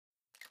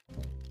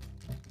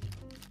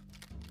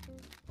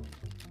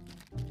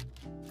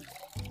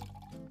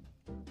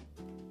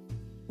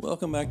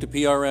Welcome back to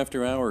PR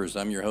After Hours.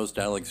 I'm your host,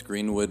 Alex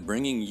Greenwood,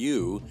 bringing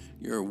you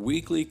your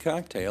weekly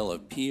cocktail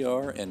of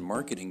PR and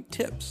marketing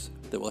tips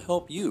that will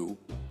help you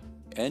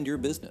and your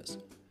business.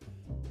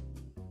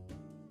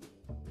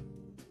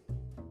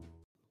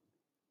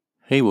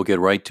 Hey, we'll get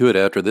right to it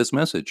after this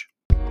message.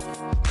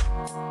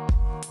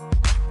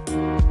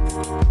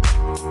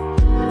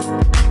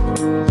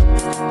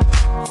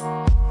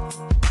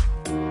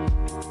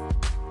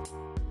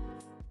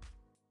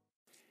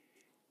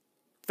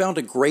 Found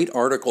a great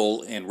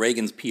article in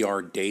Reagan's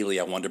PR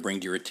Daily I wanted to bring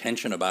to your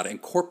attention about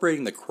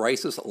incorporating the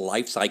crisis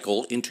life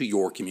cycle into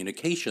your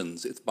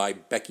communications. It's by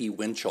Becky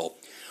Winchell.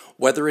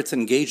 Whether it's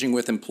engaging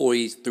with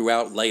employees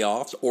throughout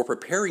layoffs or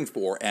preparing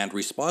for and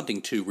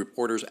responding to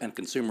reporters' and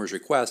consumers'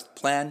 requests,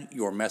 plan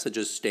your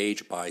messages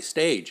stage by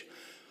stage.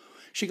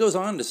 She goes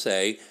on to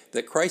say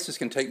that crisis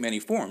can take many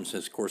forms,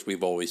 as of course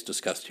we've always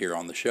discussed here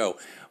on the show.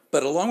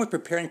 But along with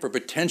preparing for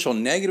potential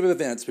negative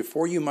events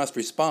before you must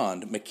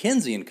respond,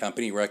 McKinsey &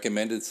 Company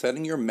recommended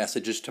setting your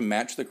messages to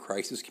match the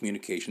crisis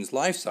communications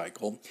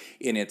lifecycle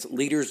in its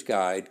Leader's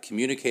Guide,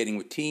 Communicating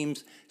with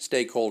Teams,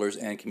 Stakeholders,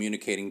 and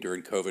Communicating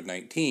During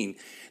COVID-19.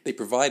 They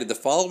provided the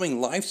following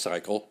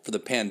lifecycle for the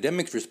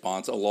pandemic's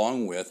response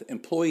along with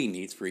employee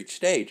needs for each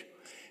stage.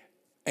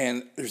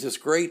 And there's this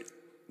great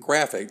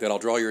graphic that I'll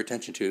draw your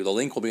attention to. The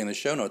link will be in the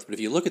show notes, but if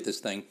you look at this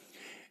thing,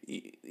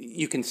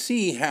 you can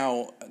see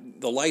how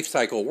the life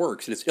cycle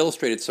works, and it's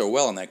illustrated so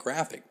well in that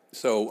graphic.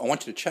 So I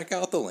want you to check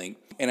out the link.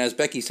 And as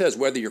Becky says,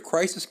 whether your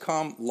crisis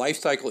comm life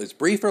cycle is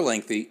brief or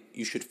lengthy,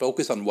 you should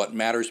focus on what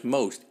matters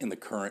most in the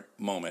current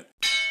moment.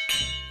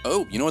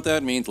 Oh, you know what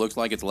that means? Looks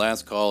like it's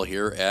last call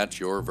here at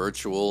your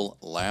virtual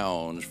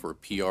lounge for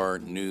PR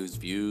news,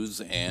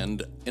 views,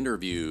 and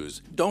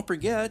interviews. Don't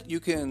forget, you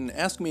can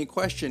ask me a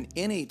question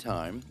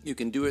anytime. You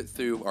can do it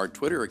through our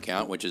Twitter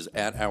account, which is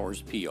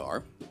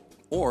 @HoursPR,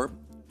 or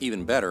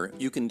even better,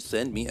 you can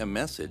send me a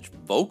message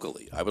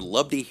vocally. I would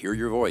love to hear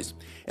your voice,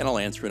 and I'll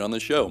answer it on the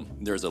show.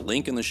 There's a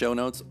link in the show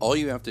notes. All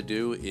you have to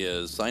do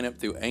is sign up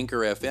through Anchor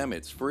FM.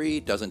 It's free,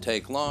 doesn't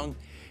take long,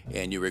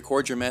 and you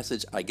record your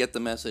message. I get the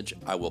message.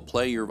 I will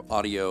play your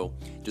audio.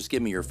 Just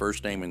give me your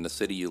first name and the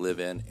city you live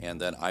in, and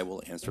then I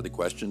will answer the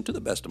question to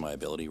the best of my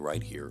ability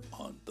right here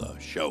on the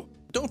show.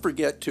 Don't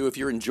forget to, if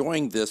you're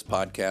enjoying this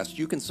podcast,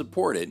 you can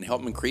support it and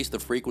help increase the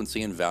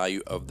frequency and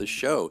value of the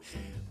show.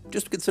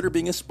 Just consider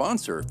being a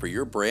sponsor for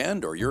your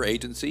brand or your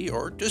agency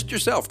or just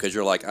yourself because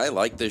you're like, I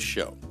like this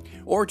show.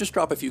 Or just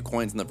drop a few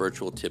coins in the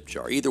virtual tip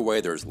jar. Either way,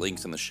 there's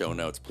links in the show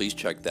notes. Please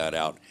check that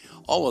out.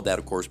 All of that,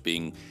 of course,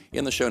 being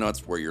in the show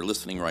notes where you're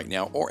listening right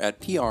now or at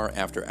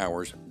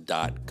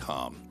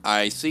prafterhours.com.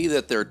 I see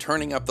that they're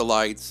turning up the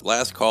lights.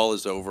 Last call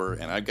is over,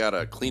 and I've got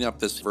to clean up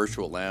this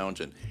virtual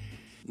lounge. And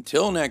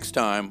until next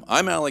time,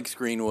 I'm Alex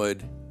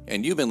Greenwood,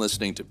 and you've been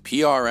listening to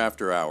PR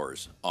After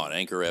Hours on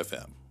Anchor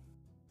FM.